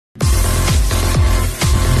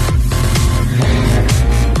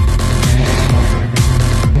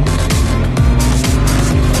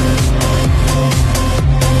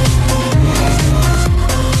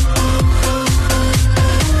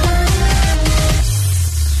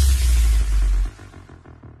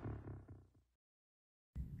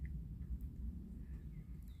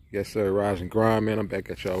Yes sir, Rise and Grind, man. I'm back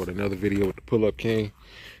at y'all with another video with the Pull-Up King.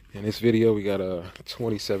 In this video, we got a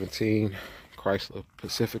 2017 Chrysler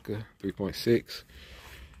Pacifica 3.6.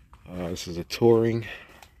 This is a touring,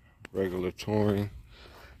 regular touring,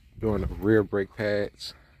 doing the rear brake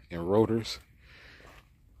pads and rotors.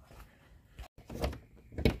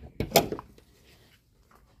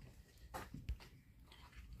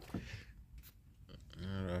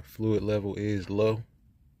 Fluid level is low,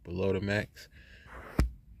 below the max.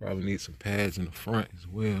 Probably need some pads in the front as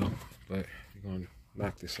well, but we're gonna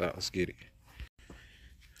knock this out. Let's get it.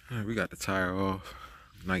 All right, we got the tire off,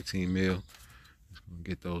 19 mil. Just gonna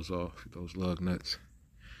get those off, those lug nuts.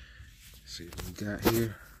 Let's see what we got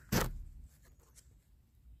here.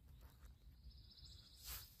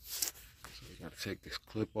 So we gotta take this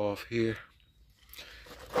clip off here.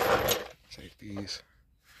 Take these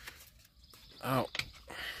out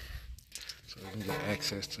so we can get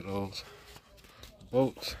access to those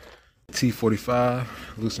bolts. T45,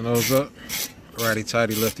 loosen those up. Righty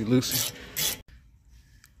tighty, lefty loosey.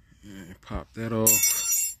 And pop that off.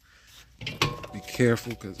 Be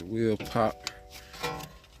careful because it will pop,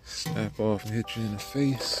 snap off and hit you in the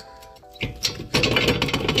face.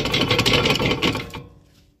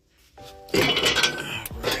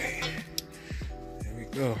 Alright, there we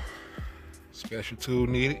go. Special tool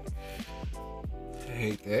needed. I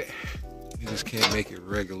hate that. You just can't make it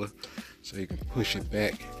regular, so you can push it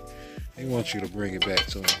back. They want you to bring it back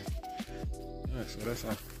to them. Alright, so that's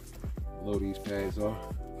how low these pads are.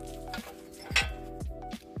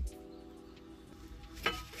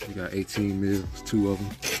 We got 18 mils, 2 of them.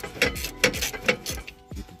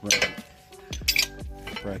 Get the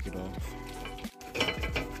bracket off.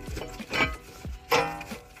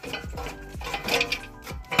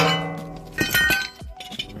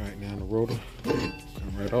 Alright, now the rotor,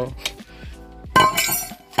 come right off.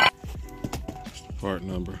 That's the part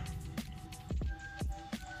number.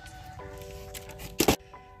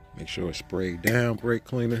 Make sure it's sprayed down, brake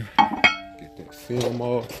cleaner. Get that film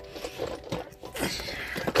off.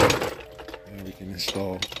 And we can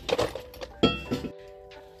install. Alright,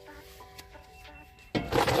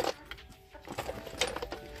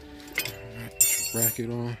 put your bracket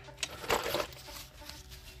on.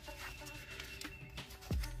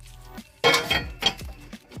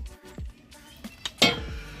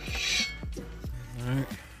 Alright.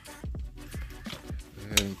 Go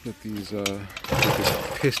ahead and put these put this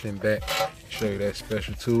piston back. Show you that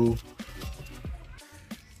special tool.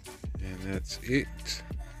 And that's it.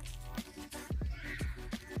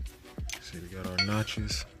 See, we got our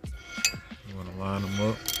notches. You want to line them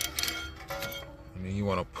up. And then you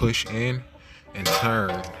want to push in and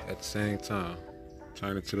turn at the same time.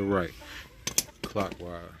 Turn it to the right,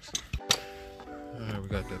 clockwise. Alright, we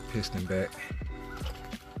got that piston back.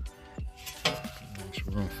 There's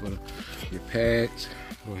room for your pads.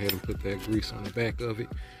 Go ahead and put that grease on the back of it.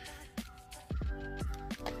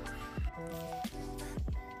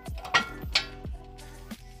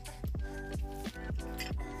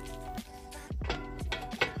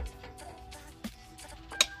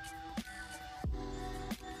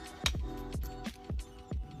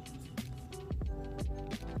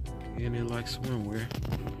 Getting it like swimwear.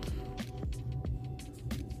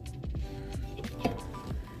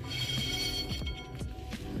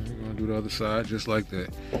 We're gonna do the other side just like that.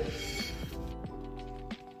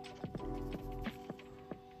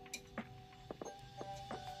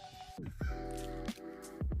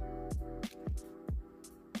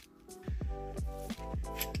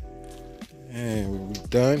 And when we're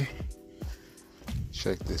done,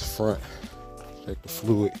 check this front. Check the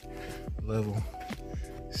fluid level.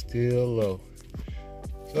 Still low.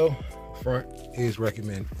 So front is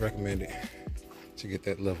recommended to get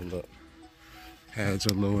that level up. Pads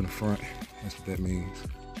are low in the front. That's what that means.